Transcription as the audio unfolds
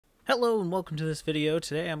Hello and welcome to this video.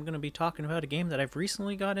 Today I'm going to be talking about a game that I've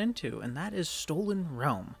recently got into, and that is Stolen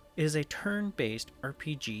Realm. It is a turn-based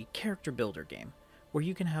RPG character builder game, where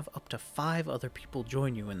you can have up to 5 other people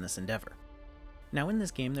join you in this endeavor. Now in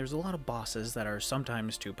this game there's a lot of bosses that are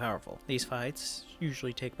sometimes too powerful. These fights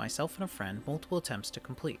usually take myself and a friend multiple attempts to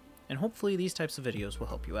complete, and hopefully these types of videos will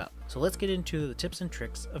help you out. So let's get into the tips and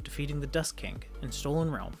tricks of defeating the Dusk King in Stolen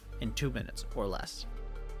Realm in 2 minutes or less.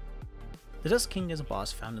 The Dusk King is a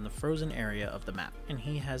boss found in the frozen area of the map, and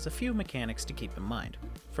he has a few mechanics to keep in mind.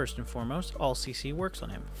 First and foremost, all CC works on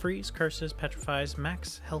him. Freeze, curses, petrifies,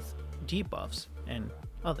 max health debuffs, and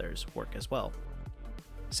others work as well.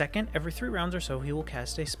 Second, every 3 rounds or so he will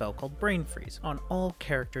cast a spell called Brain Freeze on all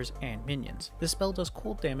characters and minions. This spell does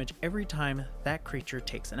cold damage every time that creature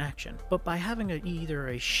takes an action, but by having either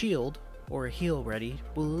a shield or a heal ready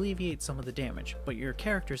will alleviate some of the damage, but your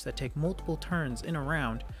characters that take multiple turns in a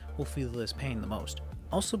round will feel this pain the most.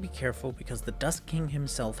 Also be careful because the Dusk King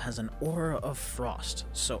himself has an aura of frost,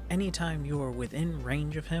 so anytime you are within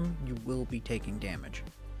range of him, you will be taking damage.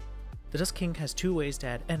 The Dusk King has 2 ways to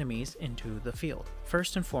add enemies into the field.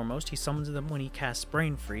 First and foremost, he summons them when he casts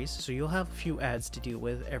Brain Freeze, so you'll have a few adds to deal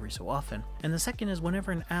with every so often. And the second is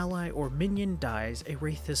whenever an ally or minion dies, a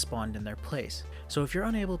Wraith is spawned in their place. So if you're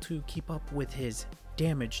unable to keep up with his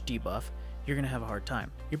damage debuff, you're going to have a hard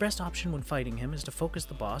time. Your best option when fighting him is to focus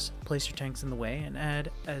the boss, place your tanks in the way, and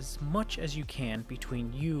add as much as you can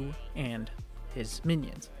between you and his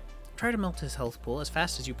minions. Try to melt his health pool as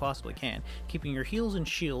fast as you possibly can, keeping your heals and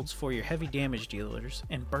shields for your heavy damage dealers,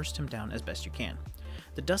 and burst him down as best you can.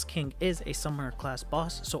 The Dusk King is a summoner class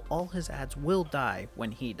boss, so all his adds will die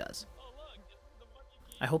when he does.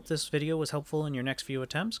 I hope this video was helpful in your next few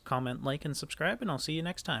attempts. Comment, like, and subscribe, and I'll see you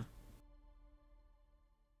next time.